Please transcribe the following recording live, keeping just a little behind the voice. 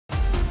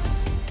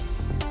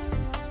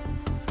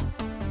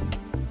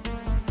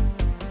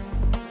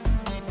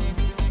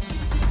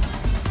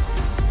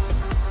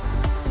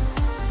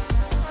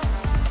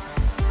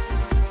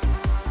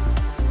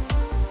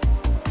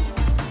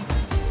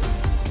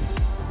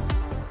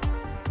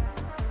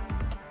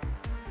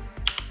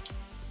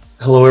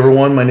Hello,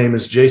 everyone. My name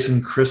is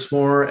Jason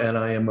Chrismore, and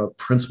I am a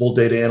principal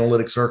data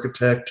analytics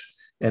architect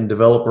and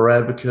developer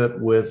advocate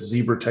with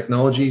Zebra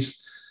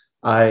Technologies.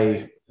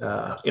 I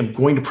am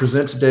going to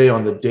present today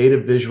on the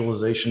data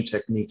visualization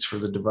techniques for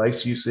the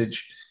device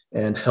usage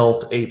and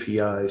health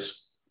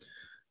APIs.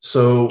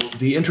 So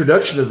the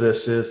introduction to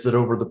this is that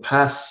over the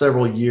past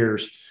several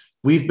years,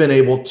 we've been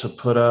able to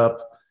put up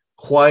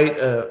quite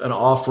an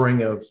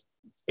offering of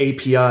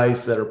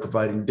APIs that are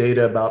providing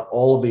data about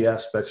all of the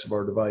aspects of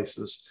our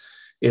devices.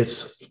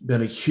 It's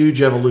been a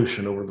huge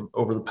evolution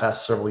over the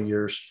past several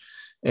years.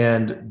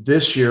 And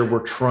this year,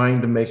 we're trying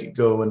to make it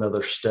go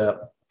another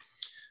step.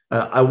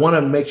 I want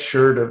to make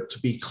sure to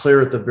be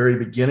clear at the very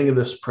beginning of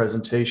this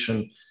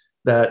presentation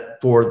that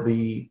for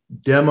the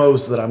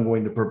demos that I'm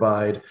going to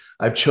provide,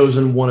 I've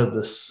chosen one of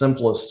the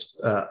simplest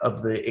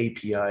of the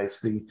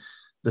APIs.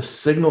 The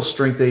signal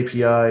strength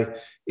API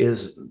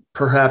is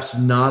perhaps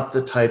not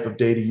the type of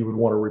data you would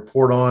want to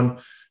report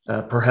on.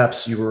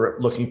 Perhaps you were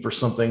looking for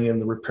something in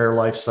the repair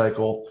life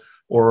cycle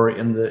or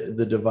in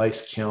the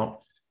device count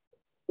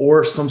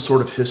or some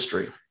sort of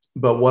history.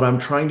 But what I'm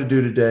trying to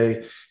do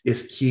today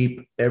is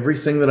keep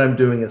everything that I'm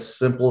doing as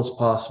simple as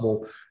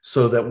possible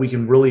so that we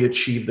can really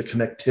achieve the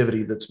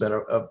connectivity that's been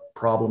a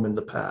problem in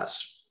the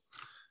past.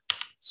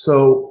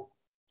 So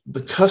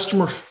the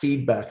customer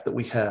feedback that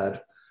we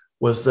had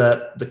was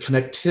that the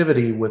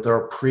connectivity with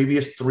our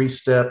previous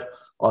three-step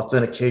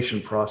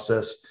authentication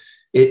process,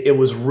 it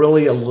was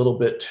really a little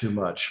bit too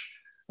much.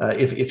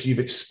 If you've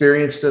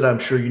experienced it, I'm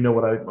sure you know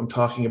what I'm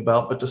talking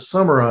about. But to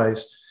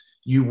summarize,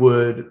 you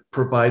would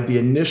provide the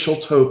initial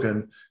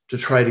token to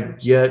try to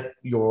get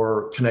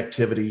your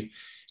connectivity.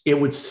 It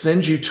would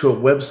send you to a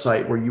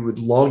website where you would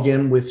log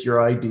in with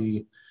your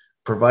ID,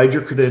 provide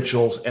your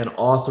credentials, and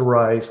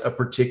authorize a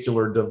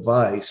particular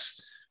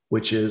device,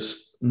 which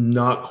is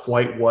not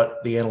quite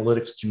what the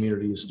analytics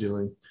community is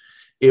doing.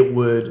 It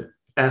would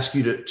ask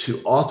you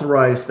to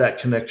authorize that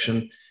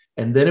connection,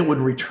 and then it would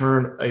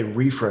return a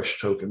refresh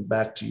token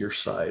back to your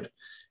side.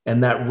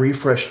 And that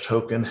refresh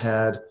token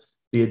had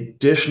the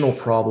additional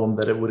problem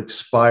that it would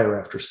expire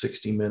after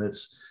 60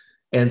 minutes.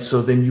 And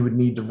so then you would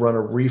need to run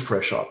a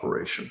refresh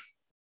operation.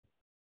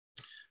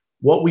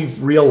 What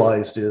we've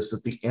realized is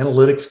that the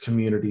analytics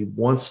community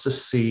wants to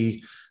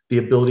see the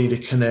ability to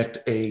connect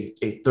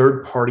a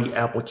third-party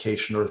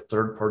application or a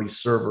third-party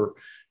server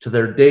to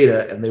their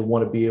data, and they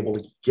want to be able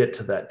to get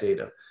to that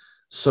data.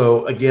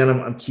 So again,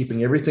 I'm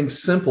keeping everything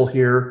simple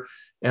here,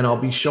 and I'll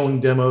be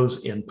showing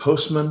demos in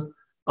Postman.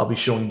 I'll be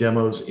showing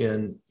demos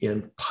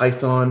in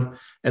Python.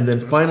 And then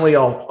finally,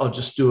 I'll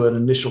just do an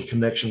initial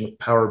connection with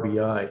Power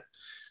BI.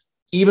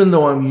 Even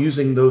though I'm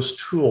using those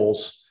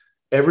tools,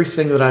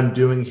 everything that I'm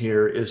doing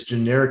here is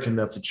generic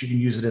enough that you can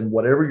use it in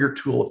whatever your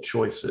tool of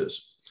choice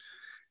is.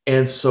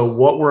 And so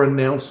what we're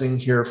announcing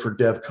here for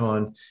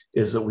DevCon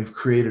is that we've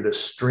created a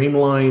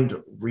streamlined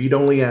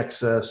read-only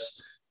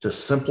access to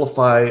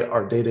simplify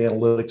our data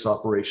analytics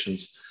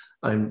operations.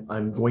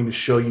 I'm going to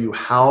show you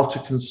how to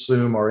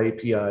consume our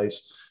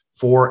APIs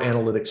for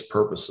analytics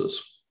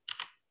purposes.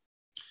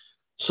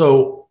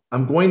 So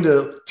I'm going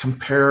to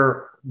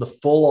compare the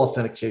full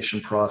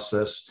authentication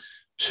process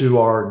to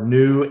our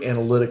new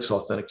analytics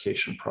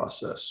authentication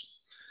process.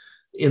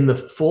 In the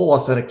full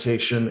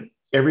authentication,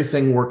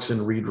 everything works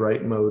in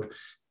read-write mode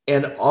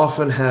and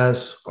often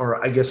has,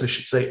 or I guess I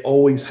should say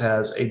always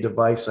has, a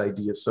device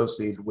ID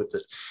associated with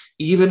it.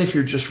 Even if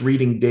you're just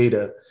reading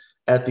data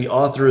at the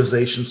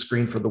authorization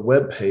screen for the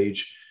web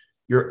page,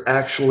 you're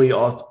actually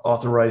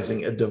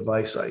authorizing a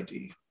device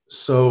ID.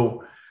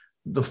 So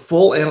the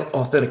full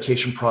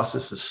authentication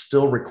process is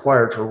still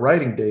required for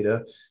writing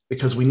data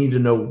because we need to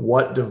know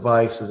what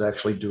device is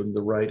actually doing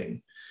the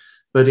writing.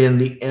 But in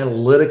the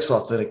analytics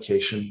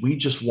authentication, we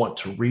just want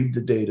to read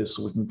the data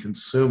so we can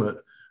consume it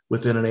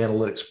within an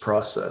analytics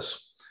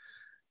process.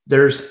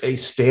 There's a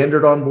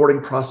standard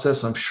onboarding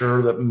process. I'm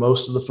sure that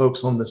most of the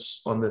folks on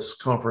this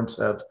conference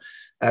have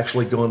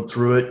actually gone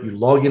through it. You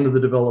log into the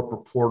developer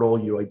portal,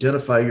 you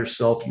identify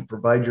yourself, you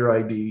provide your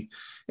ID,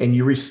 and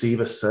you receive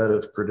a set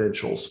of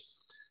credentials.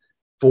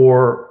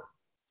 For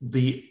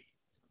the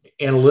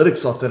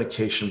analytics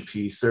authentication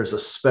piece, there's a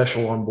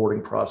special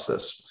onboarding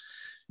process.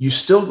 You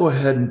still go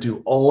ahead and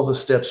do all of the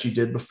steps you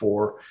did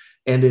before.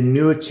 And in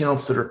new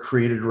accounts that are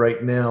created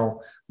right now,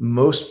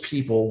 most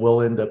people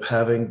will end up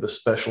having the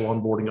special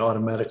onboarding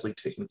automatically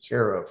taken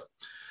care of.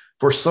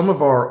 For some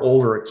of our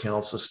older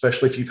accounts,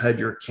 especially if you've had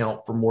your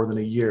account for more than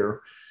a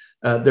year,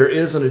 there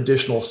is an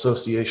additional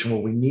association where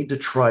we need to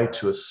try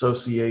to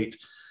associate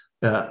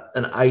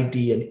an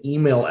ID, an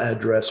email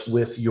address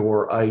with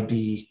your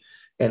ID,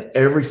 and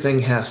everything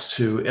has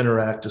to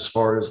interact as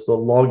far as the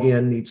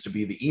login needs to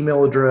be the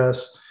email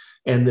address,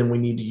 and then we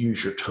need to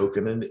use your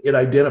token, and it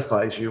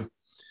identifies you.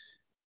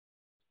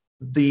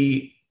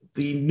 The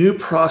new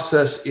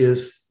process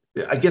is,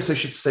 I guess I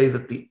should say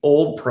that the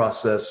old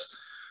process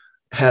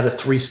had a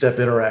three-step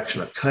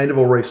interaction. I've kind of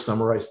already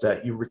summarized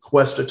that. You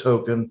request a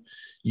token,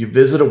 you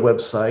visit a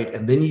website,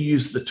 and then you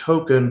use the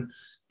token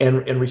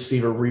and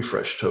receive a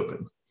refresh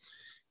token.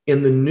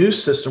 In the new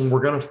system,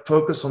 we're going to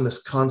focus on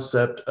this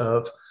concept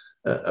of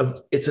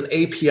it's an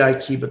API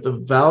key, but the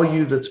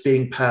value that's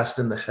being passed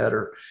in the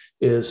header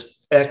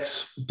is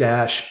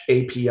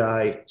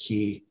X-API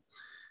key.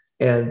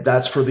 And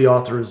that's for the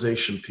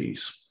authorization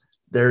piece.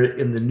 There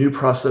in the new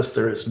process,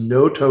 there is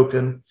no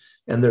token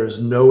and there is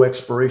no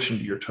expiration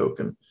to your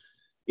token.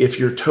 If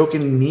your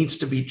token needs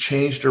to be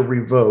changed or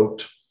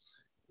revoked,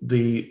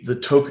 the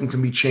token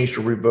can be changed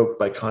or revoked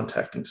by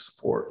contacting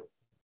support.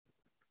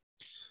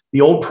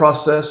 The old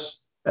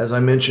process, as I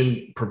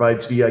mentioned,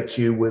 provides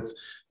VIQ with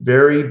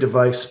very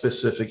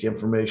device-specific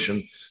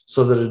information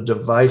so that a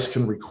device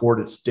can record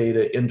its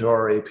data into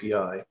our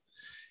API.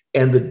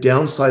 And the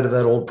downside of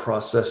that old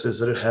process is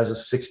that it has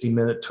a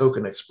 60-minute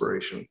token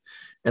expiration.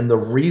 And the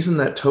reason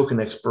that token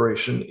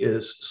expiration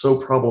is so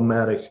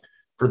problematic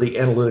for the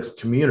analytics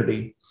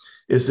community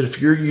is that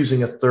if you're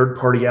using a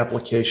third-party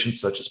application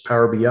such as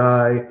Power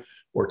BI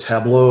or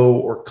Tableau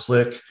or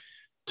Qlik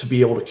to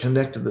be able to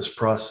connect to this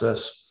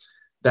process,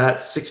 that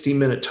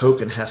 60-minute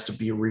token has to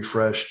be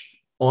refreshed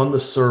on the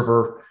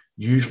server,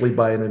 usually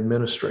by an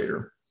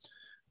administrator.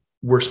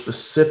 We're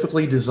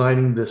specifically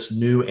designing this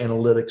new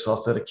analytics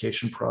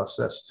authentication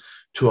process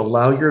to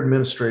allow your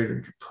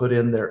administrator to put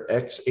in their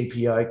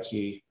X-API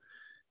key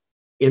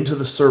into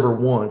the server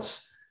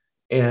once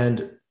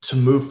and to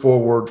move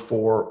forward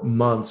for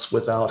months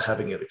without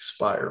having it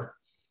expire.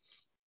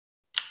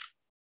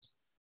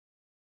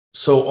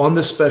 So on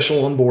this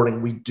special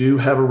onboarding, we do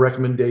have a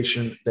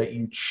recommendation that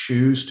you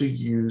choose to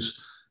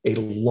use a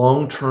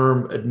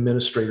long-term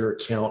administrator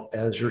account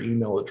as your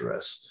email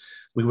address.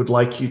 We would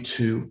like you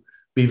to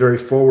be very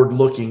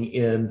forward-looking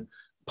in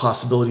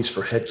possibilities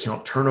for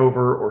headcount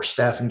turnover or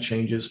staffing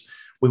changes.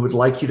 We would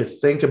like you to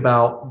think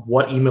about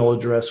what email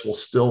address will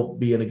still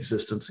be in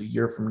existence a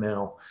year from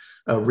now,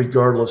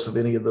 regardless of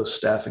any of those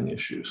staffing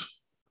issues.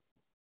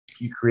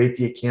 You create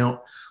the account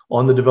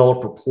on the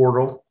developer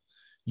portal.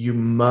 You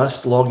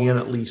must log in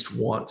at least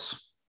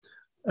once.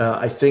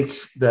 I think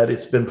that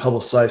it's been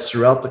publicized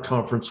throughout the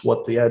conference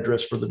what the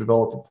address for the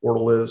developer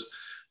portal is,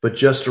 but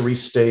just to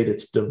restate,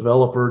 it's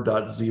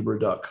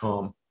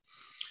developer.zebra.com.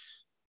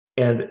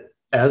 And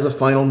as a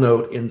final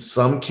note, in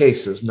some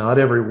cases, not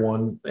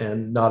everyone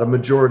and not a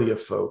majority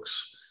of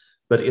folks,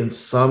 but in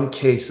some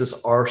cases,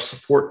 our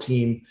support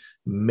team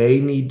may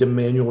need to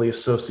manually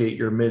associate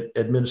your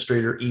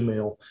administrator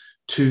email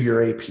to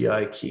your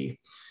API key.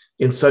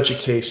 In such a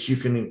case, you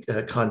can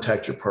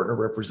contact your partner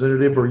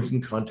representative or you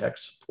can contact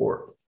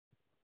support.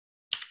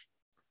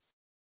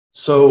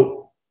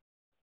 So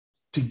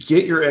to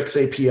get your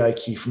X-API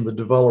key from the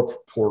developer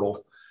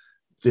portal,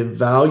 the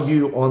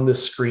value on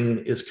this screen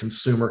is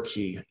consumer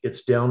key.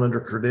 It's down under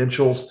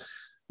credentials.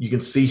 You can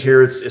see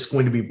here it's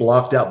going to be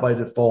blocked out by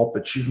default,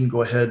 but you can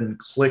go ahead and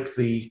click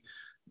the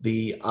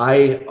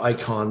eye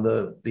icon,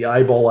 the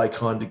eyeball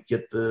icon to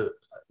get the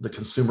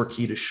consumer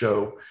key to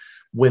show.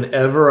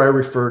 Whenever I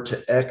refer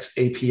to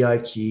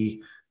X-API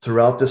key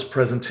throughout this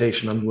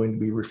presentation, I'm going to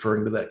be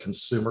referring to that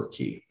consumer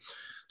key.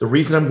 The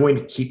reason I'm going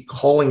to keep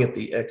calling it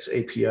the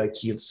X-API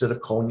key instead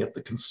of calling it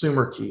the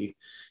consumer key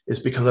is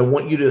because I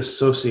want you to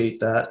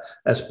associate that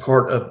as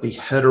part of the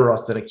header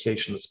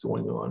authentication that's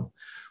going on.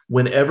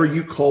 Whenever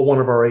you call one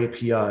of our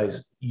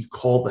APIs, you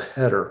call the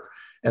header,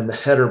 and the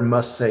header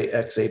must say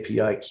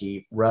X-API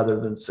key rather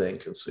than saying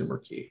consumer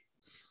key.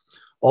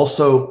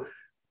 Also,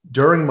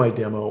 during my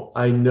demo,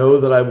 I know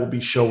that I will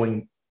be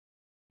showing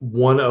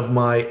one of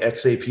my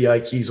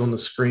X-API keys on the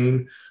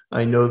screen.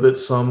 I know that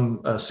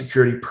some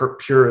security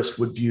purist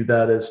would view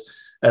that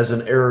as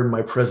an error in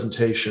my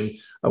presentation.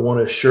 I want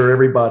to assure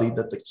everybody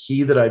that the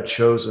key that I've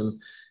chosen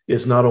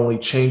is not only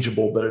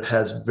changeable, but it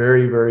has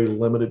very, very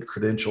limited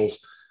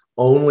credentials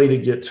only to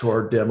get to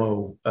our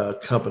demo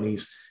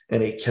companies,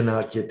 and it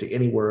cannot get to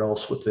anywhere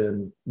else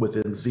within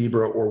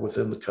Zebra or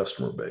within the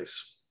customer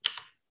base.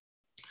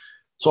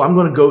 So I'm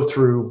going to go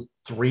through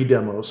 3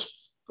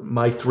 demos.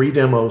 My 3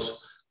 demos,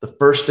 the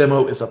first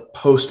demo is a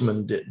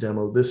Postman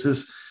demo. This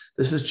is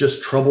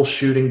just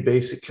troubleshooting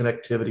basic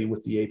connectivity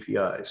with the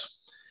APIs.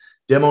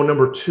 Demo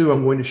number 2,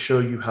 I'm going to show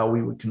you how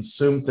we would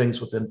consume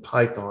things within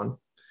Python.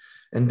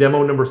 And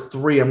demo number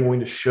 3, I'm going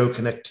to show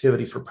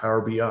connectivity for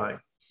Power BI.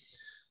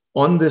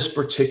 On this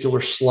particular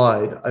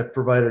slide, I've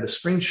provided a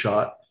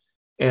screenshot.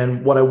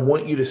 And what I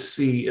want you to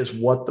see is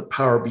what the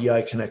Power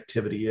BI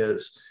connectivity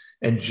is.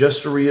 And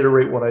just to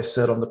reiterate what I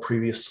said on the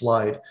previous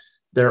slide,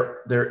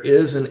 there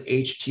is an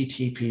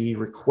HTTP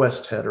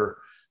request header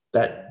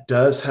that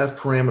does have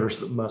parameters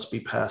that must be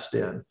passed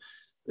in.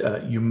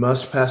 You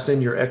must pass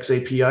in your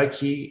X-API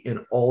key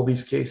in all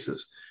these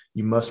cases.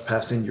 You must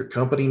pass in your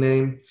company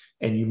name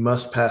and you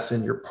must pass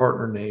in your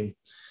partner name.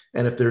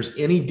 And if there's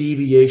any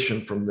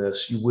deviation from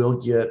this, you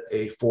will get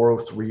a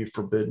 403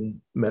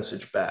 forbidden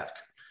message back.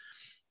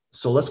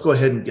 So let's go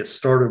ahead and get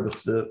started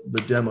with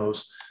the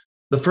demos.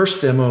 The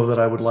first demo that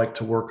I would like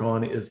to work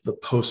on is the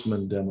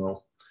Postman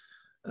demo.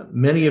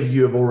 Many of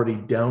you have already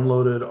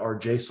downloaded our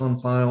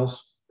JSON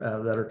files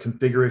that are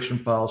configuration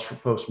files for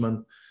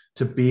Postman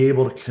to be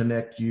able to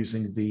connect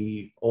using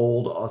the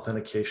old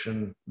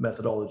authentication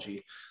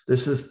methodology.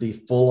 This is the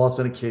full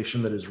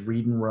authentication that is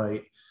read and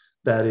write.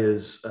 that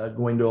is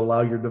going to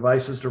allow your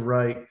devices to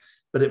write,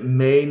 but it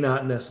may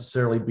not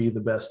necessarily be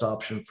the best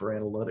option for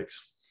analytics.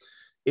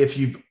 If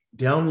you've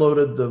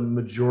downloaded the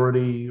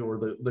majority or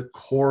the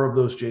core of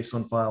those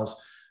JSON files,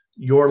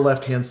 your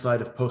left-hand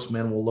side of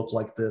Postman will look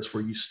like this,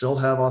 where you still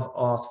have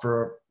auth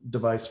for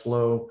device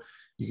flow.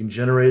 You can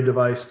generate a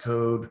device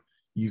code.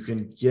 You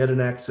can get an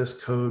access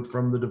code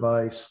from the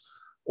device,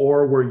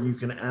 or where you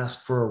can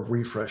ask for a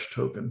refresh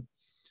token.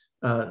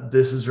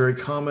 This is very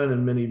common,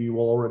 and many of you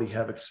will already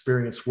have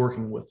experience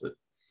working with it.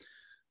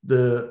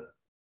 The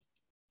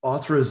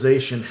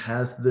authorization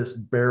has this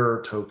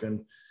bearer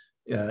token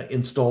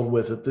installed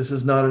with it. This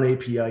is not an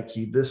API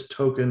key. This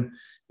token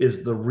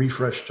is the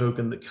refresh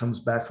token that comes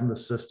back from the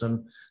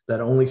system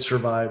that only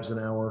survives an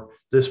hour.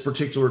 This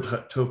particular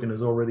token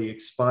is already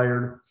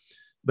expired,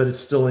 but it's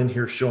still in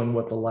here showing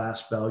what the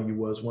last value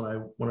was when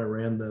I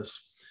ran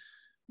this.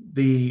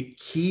 The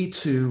key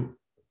to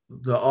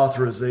the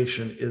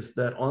authorization is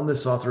that on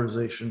this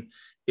authorization,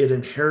 it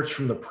inherits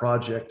from the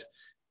project.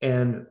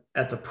 And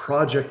at the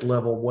project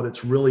level, what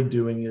it's really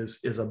doing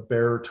is a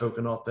bearer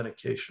token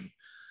authentication.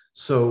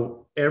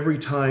 So every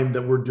time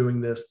that we're doing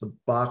this, the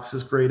box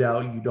is grayed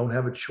out. You don't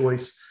have a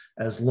choice.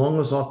 As long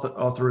as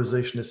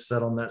authorization is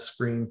set on that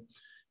screen,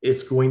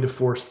 it's going to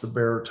force the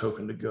bearer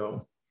token to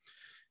go.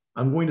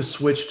 I'm going to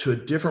switch to a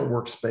different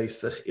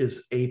workspace that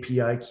is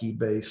API key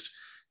based.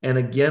 And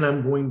again,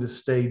 I'm going to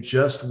stay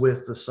just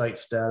with the site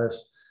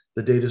status.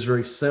 The data is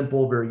very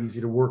simple, very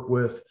easy to work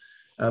with.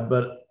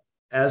 But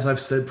as I've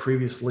said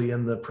previously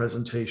in the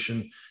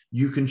presentation,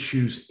 you can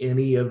choose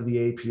any of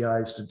the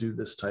APIs to do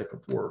this type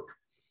of work.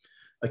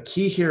 A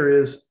key here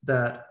is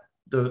that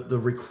the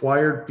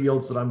required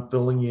fields that I'm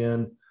filling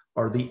in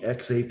are the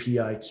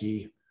XAPI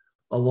key,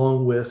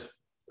 along with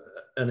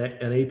an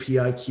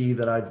API key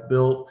that I've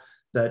built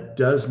that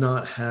does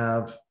not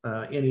have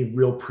any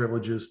real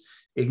privileges.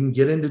 It can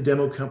get into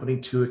Demo Company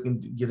 2, it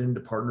can get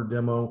into Partner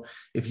Demo.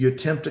 If you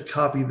attempt to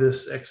copy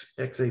this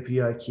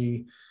XAPI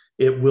key,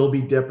 it will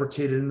be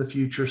deprecated in the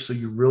future, so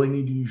you really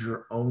need to use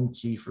your own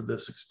key for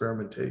this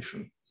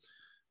experimentation.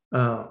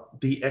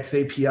 The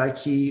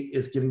XAPI key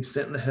is getting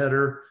sent in the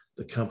header,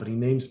 the company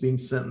name's being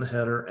sent in the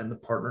header, and the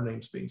partner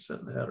name's being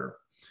sent in the header.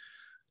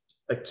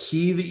 A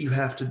key that you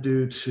have to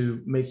do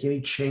to make any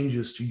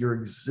changes to your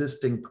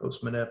existing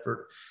Postman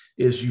effort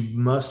is you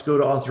must go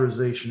to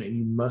authorization and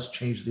you must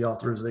change the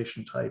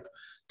authorization type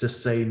to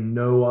say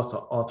no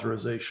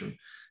authorization.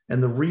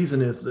 And the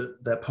reason is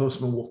that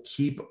Postman will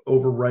keep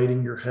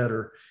overwriting your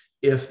header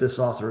if this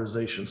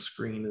authorization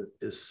screen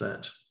is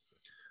sent.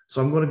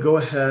 So I'm going to go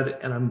ahead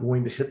and I'm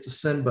going to hit the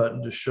send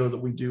button to show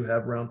that we do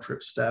have round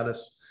trip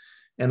status.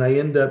 And I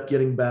end up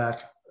getting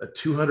back a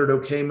 200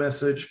 OK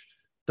message,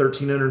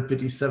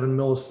 1357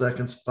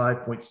 milliseconds,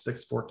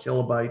 5.64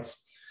 kilobytes.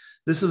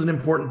 This is an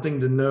important thing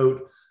to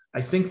note.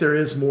 I think there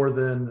is more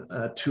than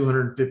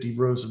 250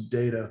 rows of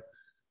data.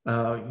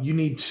 You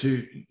need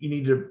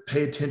to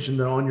pay attention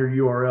that on your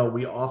URL,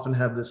 we often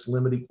have this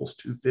limit equals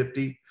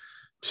 250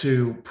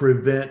 to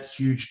prevent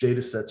huge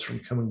data sets from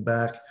coming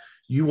back.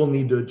 You will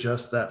need to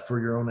adjust that for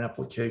your own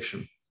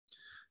application.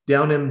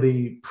 Down in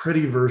the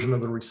pretty version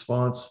of the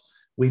response,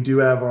 we do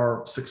have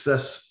our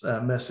success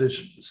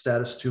message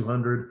status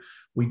 200.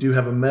 We do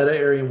have a meta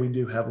area and we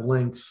do have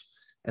links.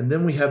 And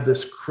then we have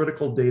this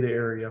critical data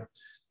area.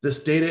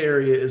 This data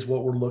area is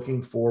what we're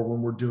looking for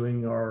when we're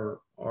doing our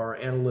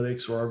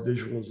analytics or our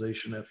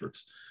visualization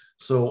efforts.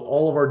 So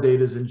all of our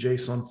data is in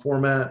JSON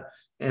format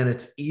and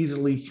it's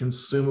easily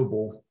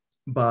consumable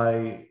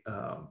by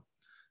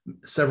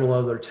several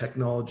other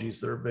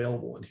technologies that are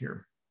available in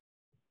here.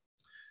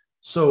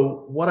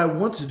 So what I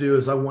want to do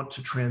is I want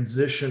to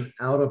transition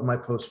out of my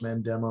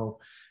Postman demo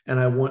and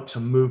I want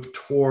to move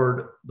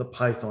toward the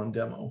Python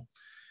demo.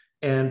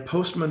 And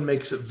Postman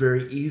makes it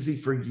very easy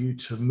for you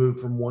to move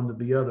from one to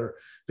the other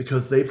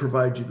because they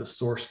provide you the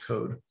source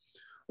code.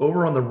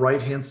 Over on the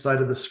right-hand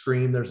side of the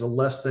screen, there's a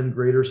less than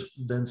greater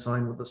than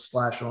sign with a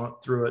slash on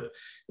through it.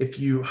 If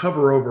you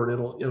hover over it,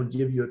 it'll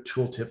give you a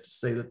tooltip to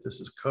say that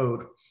this is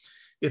code.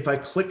 If I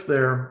click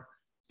there,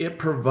 it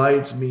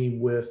provides me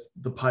with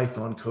the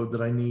Python code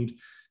that I need.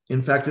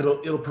 In fact,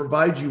 it'll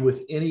provide you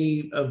with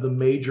any of the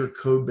major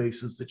code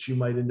bases that you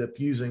might end up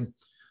using.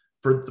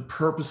 For the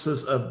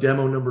purposes of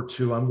demo number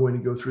 2, I'm going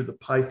to go through the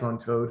Python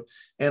code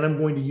and I'm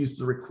going to use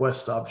the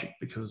request object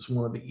because it's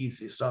one of the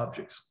easiest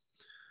objects.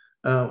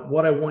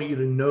 What I want you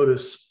to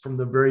notice from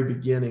the very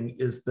beginning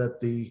is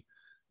that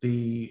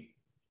the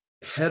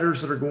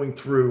headers that are going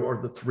through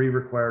are the 3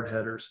 required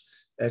headers: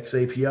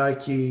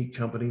 XAPI key,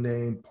 company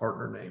name,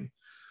 partner name.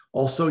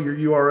 Also, your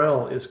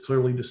URL is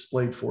clearly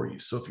displayed for you.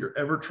 So if you're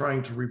ever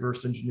trying to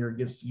reverse engineer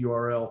against the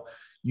URL,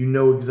 you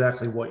know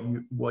exactly what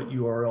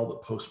URL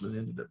that Postman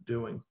ended up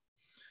doing.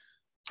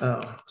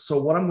 So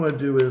what I'm going to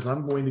do is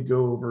I'm going to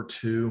go over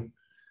to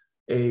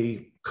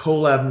a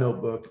Colab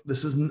notebook.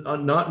 This is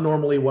not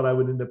normally what I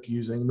would end up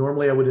using.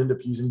 Normally, I would end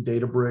up using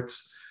Databricks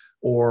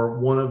or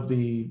one of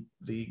the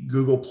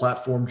Google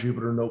platform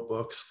Jupyter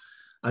notebooks.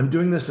 I'm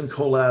doing this in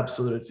Colab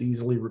so that it's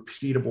easily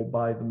repeatable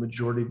by the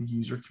majority of the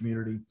user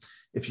community.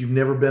 If you've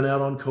never been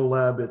out on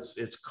Colab, it's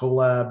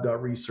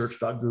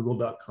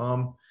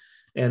colab.research.google.com.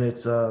 And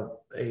it's a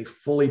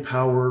fully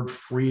powered,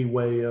 free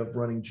way of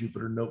running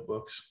Jupyter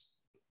notebooks.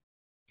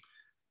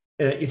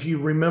 If you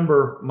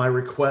remember, my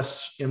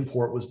requests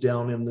import was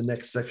down in the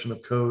next section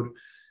of code.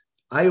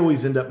 I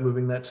always end up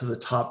moving that to the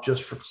top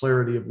just for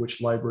clarity of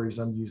which libraries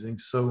I'm using.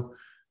 So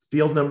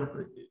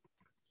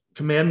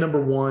command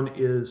number 1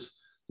 is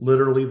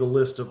literally the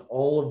list of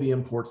all of the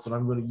imports that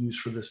I'm going to use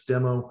for this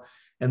demo.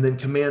 And then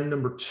command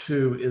number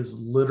 2 is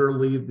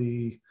literally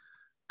the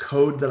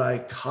code that I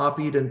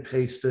copied and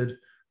pasted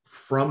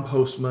from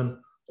Postman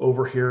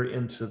over here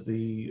into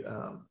the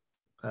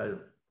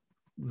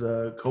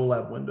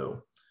Colab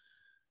window.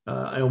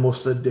 I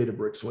almost said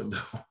Databricks window.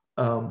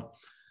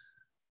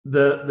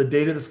 The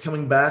data that's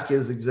coming back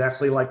is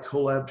exactly like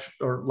Colab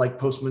or like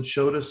Postman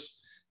showed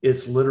us.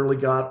 It's literally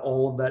got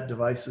all of that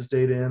devices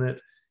data in it.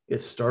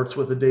 It starts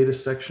with a data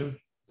section.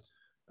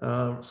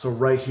 So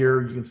right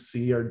here, you can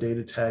see our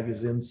data tag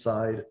is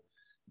inside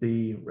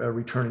the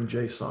returning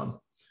JSON.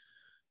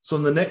 So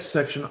in the next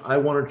section, I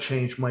want to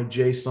change my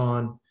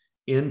JSON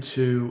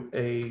into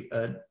a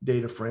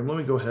data frame. Let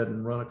me go ahead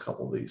and run a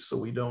couple of these so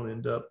we don't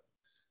end up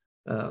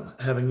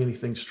having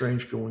anything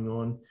strange going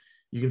on.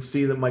 You can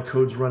see that my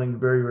code's running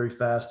very, very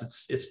fast.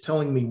 It's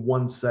telling me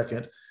 1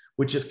 second,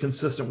 which is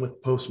consistent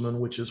with Postman,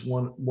 which is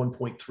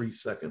 1.3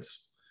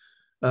 seconds.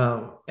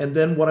 And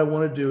then what I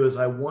want to do is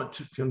I want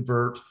to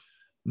convert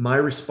my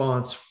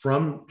response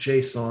from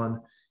JSON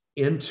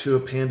into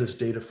a Pandas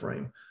data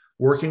frame.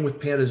 Working with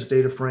Pandas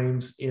data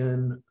frames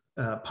in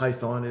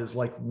Python is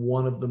like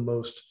one of the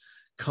most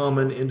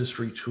common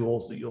industry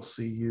tools that you'll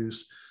see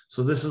used.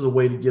 So this is a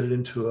way to get it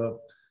into a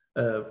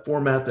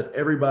format that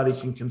everybody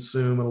can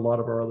consume and a lot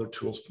of our other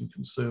tools can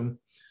consume.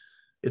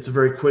 It's a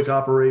very quick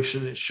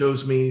operation. It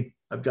shows me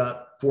I've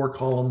got 4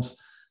 columns: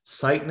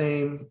 site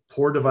name,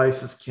 poor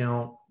devices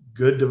count,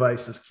 good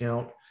devices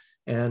count,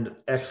 and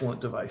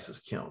excellent devices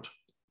count.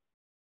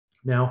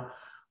 Now,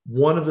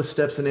 one of the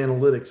steps in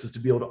analytics is to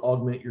be able to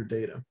augment your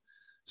data.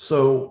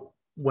 So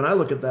when I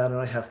look at that and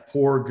I have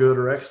poor, good,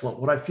 or excellent,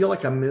 what I feel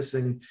like I'm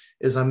missing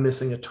is I'm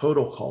missing a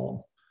total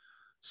column.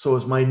 So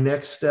as my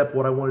next step,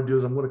 what I want to do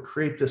is I'm going to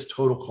create this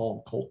total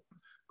column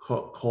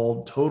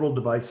called total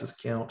devices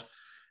count.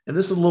 And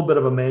this is a little bit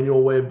of a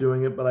manual way of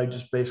doing it, but I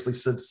just basically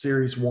said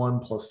series 1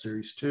 plus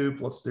series 2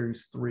 plus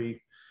series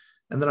 3.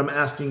 And then I'm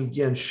asking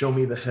again, show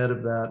me the head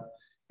of that.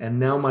 And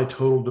now my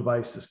total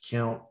devices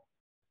count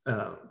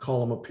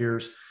column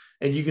appears.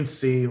 And you can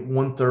see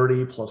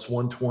 130 plus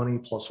 120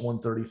 plus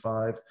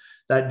 135.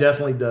 That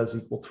definitely does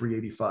equal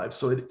 385.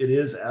 So it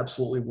is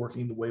absolutely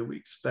working the way we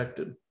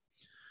expected.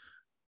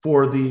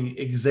 For the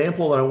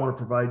example that I want to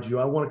provide you,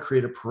 I want to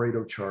create a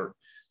Pareto chart.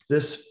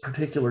 This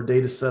particular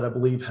data set, I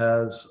believe,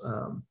 has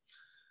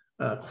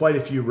quite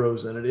a few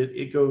rows in it.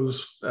 It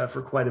goes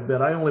for quite a bit.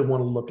 I only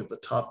want to look at the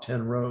top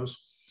 10 rows.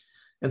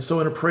 And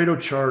so in a Pareto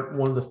chart,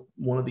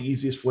 one of the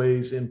easiest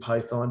ways in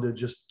Python to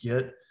just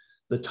get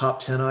the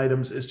top 10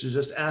 items is to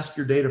just ask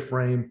your data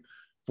frame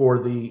for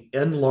the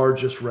n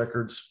largest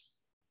records.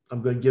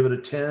 I'm going to give it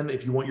a 10.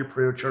 If you want your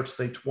Pareto chart to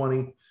say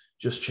 20,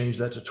 just change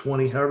that to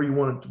 20. However you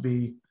want it to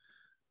be,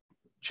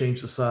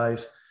 change the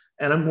size.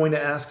 And I'm going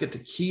to ask it to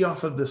key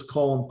off of this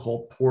column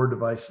called poor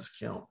devices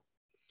count.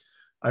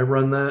 I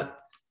run that,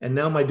 and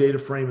now my data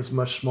frame is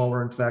much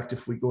smaller. In fact,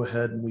 if we go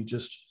ahead and we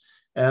just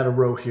add a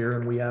row here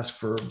and we ask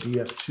for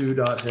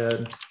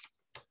df2.head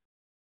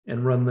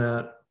and run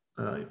that,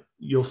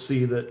 you'll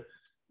see that,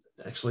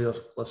 actually,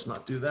 let's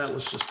not do that.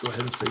 Let's just go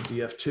ahead and say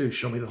df2,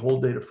 show me the whole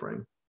data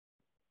frame.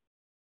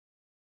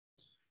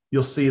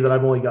 You'll see that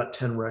I've only got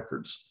 10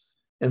 records.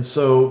 And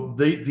so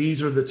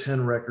these are the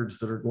 10 records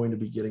that are going to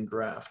be getting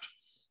graphed.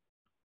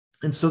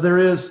 And so there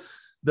is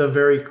the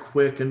very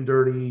quick and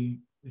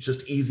dirty,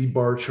 just easy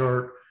bar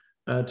chart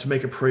to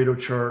make a Pareto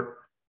chart.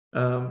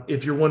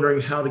 If you're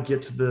wondering how to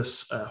get to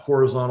this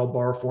horizontal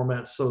bar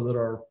format so that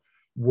our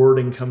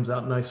wording comes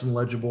out nice and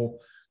legible,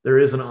 there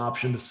is an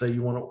option to say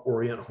you want to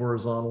orient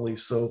horizontally.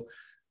 So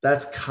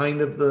that's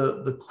kind of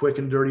the quick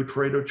and dirty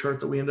Pareto chart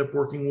that we end up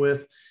working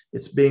with.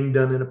 It's being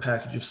done in a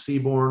package of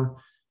Seaborn,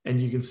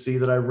 and you can see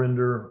that I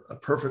render a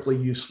perfectly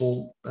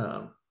useful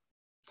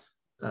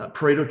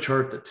Pareto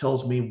chart that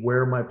tells me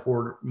where my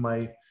poor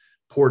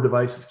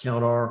devices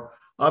count are.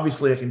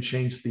 Obviously, I can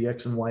change the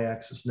X and Y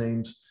axis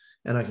names,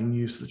 and I can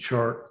use the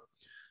chart.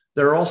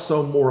 There are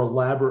also more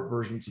elaborate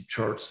versions of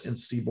charts in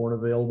Seaborn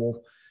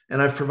available.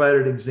 And I've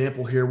provided an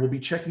example here. We'll be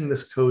checking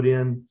this code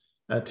in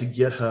to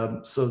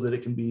GitHub so that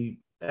it can be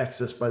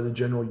accessed by the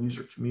general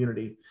user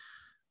community.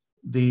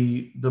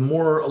 The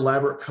more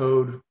elaborate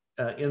code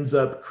ends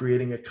up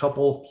creating a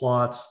couple of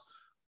plots,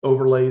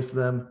 overlays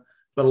them,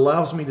 but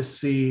allows me to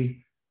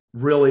see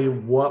really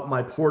what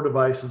my poor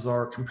devices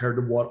are compared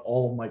to what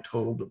all of my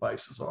total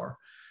devices are.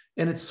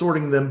 And it's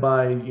sorting them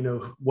by,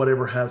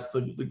 whatever has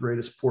the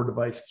greatest poor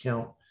device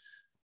count.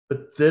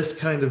 But this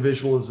kind of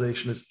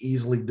visualization is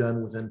easily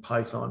done within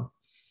Python.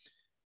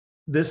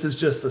 This is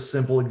just a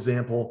simple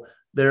example.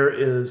 There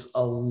is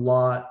a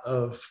lot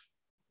of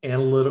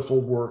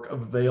analytical work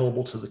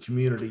available to the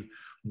community.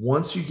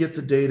 Once you get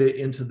the data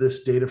into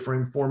this data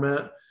frame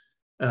format,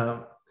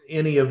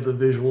 any of the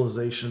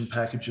visualization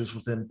packages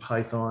within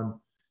Python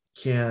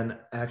can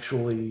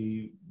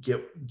actually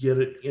get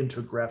it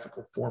into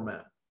graphical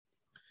format.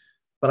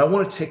 But I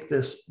want to take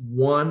this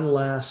one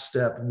last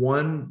step,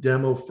 one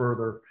demo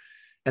further.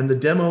 And the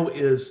demo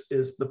is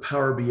the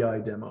Power BI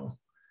demo.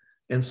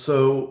 And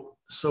so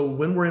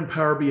when we're in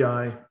Power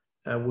BI,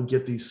 we'll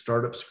get these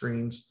startup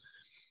screens.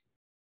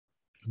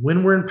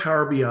 When we're in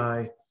Power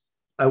BI,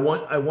 I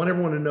want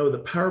everyone to know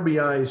that Power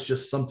BI is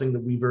just something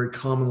that we very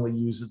commonly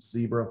use at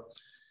Zebra.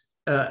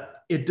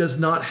 It does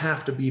not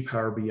have to be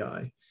Power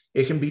BI.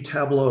 It can be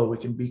Tableau,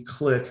 it can be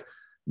Qlik.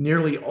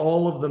 Nearly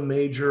all of the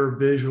major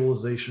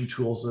visualization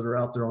tools that are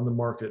out there on the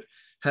market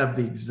have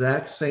the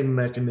exact same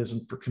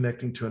mechanism for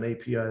connecting to an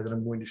API that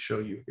I'm going to show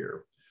you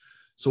here.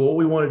 So what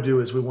we want to do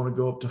is we want to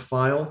go up to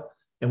File,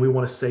 and we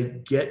want to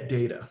say Get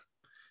Data.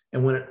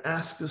 And when it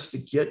asks us to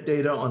get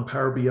data on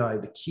Power BI,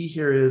 the key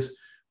here is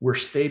we're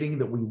stating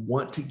that we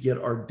want to get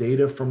our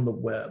data from the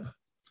web.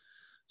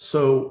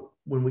 So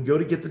when we go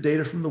to get the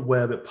data from the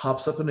web, it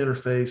pops up an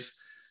interface,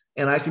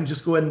 and I can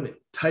just go ahead and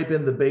type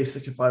in the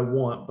basic if I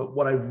want. But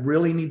what I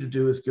really need to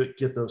do is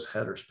get those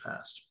headers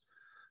passed.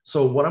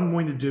 So what I'm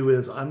going to do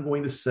is I'm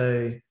going to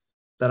say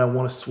that I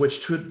want to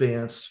switch to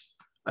advanced.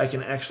 I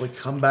can actually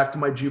come back to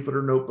my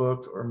Jupyter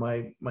notebook or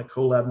my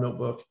Colab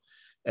notebook,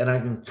 and I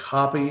can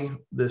copy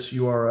this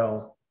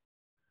URL,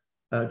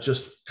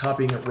 just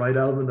copying it right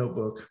out of the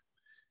notebook,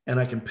 and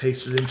I can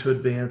paste it into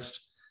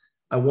advanced.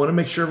 I want to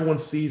make sure everyone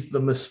sees the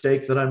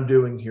mistake that I'm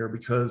doing here,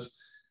 because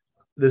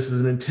this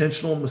is an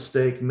intentional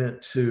mistake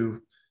meant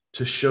to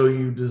show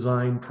you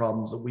design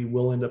problems that we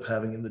will end up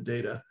having in the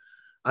data.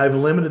 I've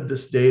limited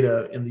this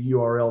data in the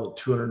URL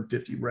to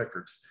 250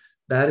 records.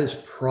 That is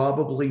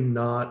probably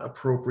not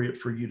appropriate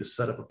for you to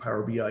set up a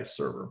Power BI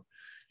server.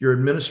 Your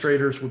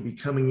administrators would be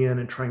coming in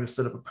and trying to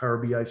set up a Power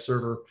BI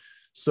server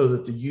so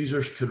that the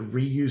users could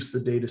reuse the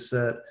data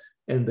set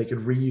and they could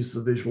reuse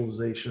the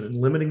visualization. And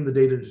limiting the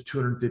data to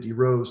 250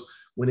 rows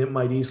when it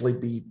might easily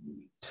be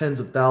tens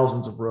of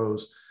thousands of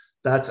rows,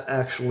 that's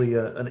actually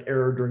an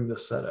error during the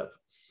setup.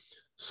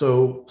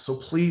 So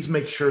please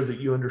make sure that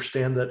you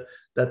understand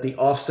that the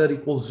offset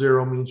equals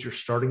 0 means you're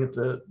starting at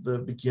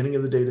the beginning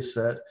of the data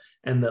set,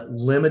 and that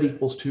limit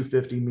equals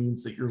 250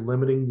 means that you're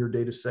limiting your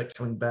data set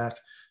coming back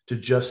to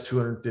just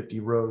 250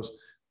 rows.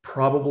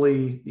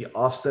 Probably the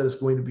offset is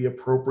going to be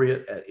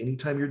appropriate at any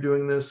time you're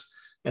doing this,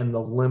 and the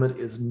limit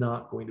is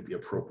not going to be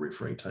appropriate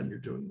for any time you're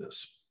doing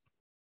this.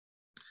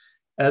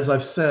 As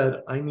I've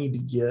said, I need to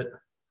get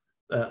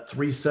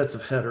 3 sets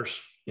of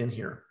headers in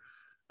here.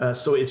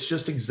 So it's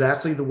just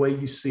exactly the way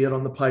you see it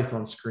on the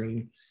Python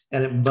screen,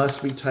 and it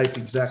must be typed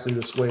exactly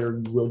this way or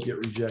you will get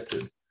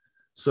rejected.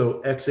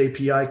 So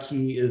XAPI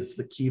key is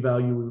the key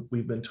value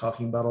we've been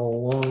talking about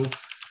all along.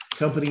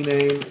 Company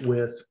name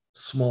with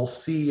small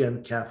c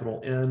and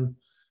capital N.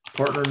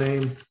 Partner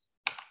name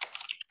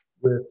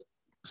with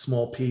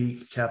small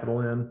p,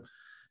 capital N.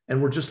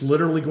 And we're just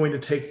literally going to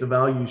take the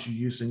values you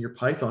used in your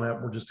Python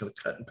app. We're just going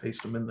to cut and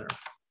paste them in there.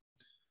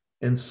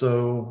 And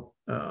so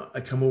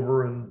I come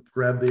over and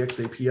grab the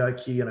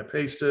XAPI key and I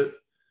paste it.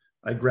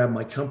 I grab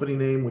my company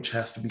name, which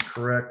has to be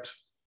correct.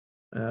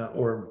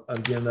 Or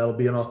again, that'll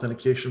be an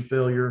authentication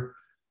failure.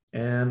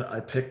 And I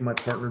pick my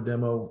partner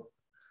demo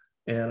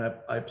and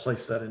I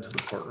place that into the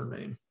partner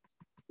name.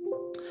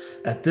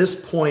 At this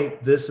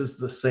point, this is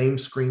the same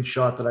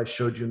screenshot that I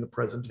showed you in the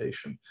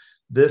presentation.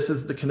 This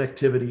is the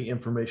connectivity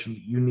information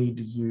that you need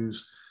to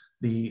use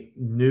the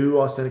new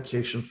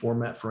authentication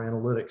format for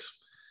analytics.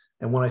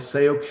 And when I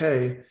say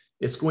okay,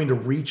 it's going to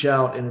reach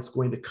out and it's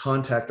going to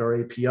contact our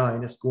API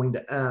and it's going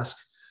to ask,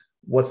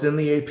 what's in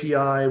the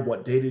API?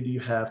 What data do you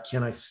have?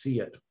 Can I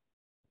see it?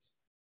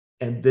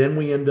 And then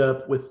we end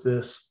up with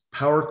this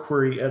Power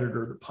Query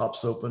editor that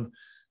pops open.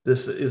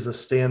 This is a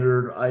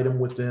standard item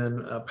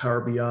within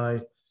Power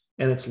BI,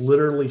 and it's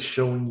literally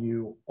showing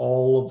you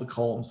all of the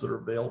columns that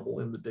are available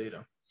in the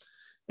data.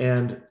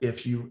 And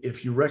if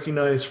you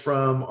recognize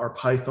from our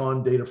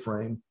Python data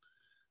frame,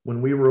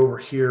 when we were over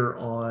here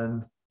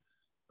on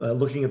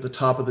looking at the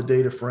top of the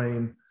data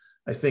frame,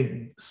 I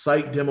think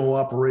site demo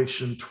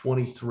operation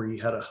 23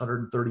 had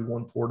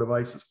 131 poor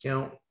devices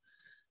count.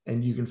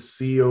 And you can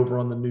see over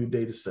on the new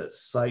data set,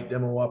 site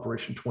demo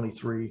operation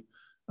 23,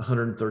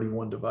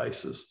 131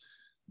 devices.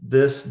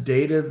 This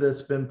data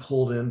that's been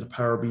pulled into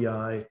Power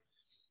BI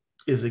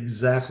is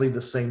exactly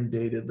the same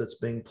data that's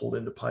being pulled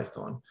into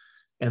Python.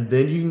 And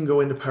then you can go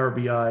into Power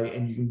BI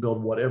and you can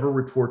build whatever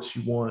reports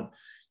you want.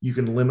 You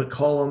can limit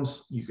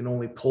columns. You can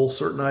only pull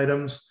certain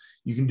items.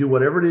 You can do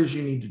whatever it is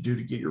you need to do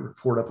to get your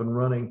report up and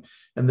running.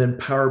 And then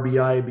Power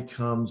BI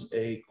becomes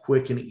a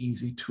quick and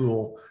easy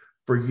tool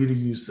for you to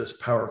use this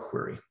Power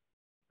Query.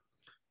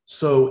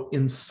 So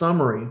in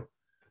summary,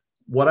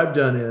 what I've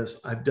done is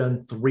I've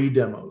done 3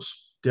 demos.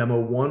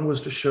 Demo 1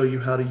 was to show you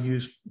how to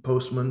use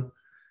Postman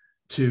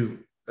to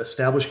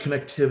establish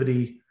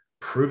connectivity,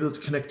 prove that the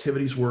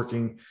connectivity is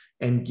working,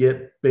 and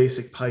get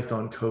basic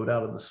Python code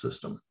out of the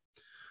system.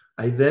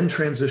 I then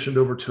transitioned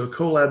over to a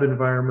Colab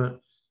environment,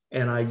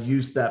 and I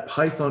used that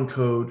Python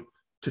code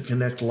to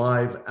connect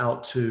live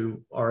out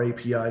to our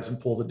APIs and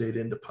pull the data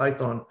into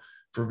Python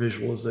for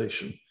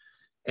visualization.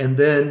 And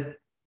then,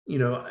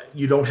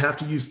 you don't have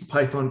to use the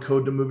Python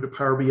code to move to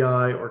Power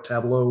BI or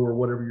Tableau or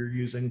whatever you're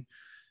using.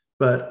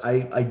 But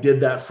I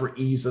did that for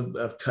ease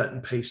of cut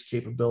and paste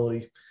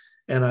capability.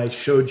 And I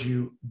showed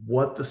you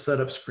what the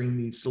setup screen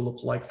needs to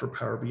look like for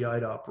Power BI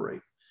to operate.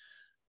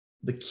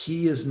 The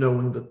key is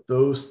knowing that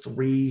those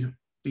three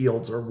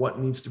fields are what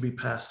needs to be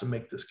passed to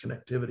make this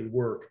connectivity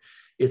work.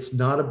 It's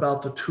not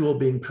about the tool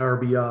being Power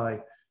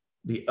BI.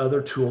 The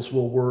other tools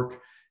will work.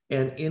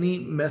 And any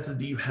method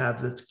that you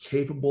have that's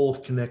capable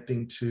of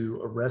connecting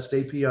to a REST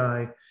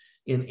API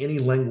in any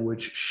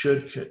language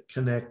should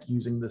connect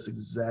using this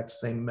exact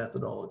same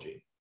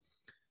methodology.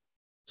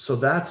 So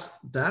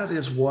that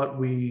is what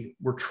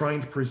we're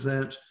trying to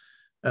present.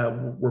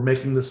 We're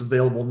making this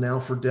available now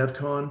for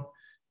DevCon,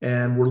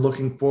 and we're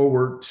looking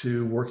forward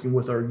to working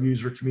with our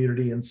user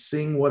community and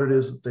seeing what it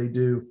is that they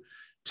do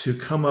to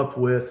come up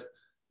with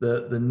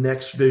the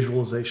next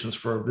visualizations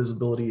for our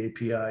visibility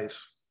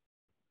APIs,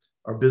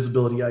 our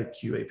Visibility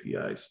IQ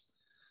APIs.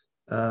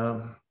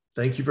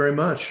 Thank you very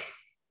much.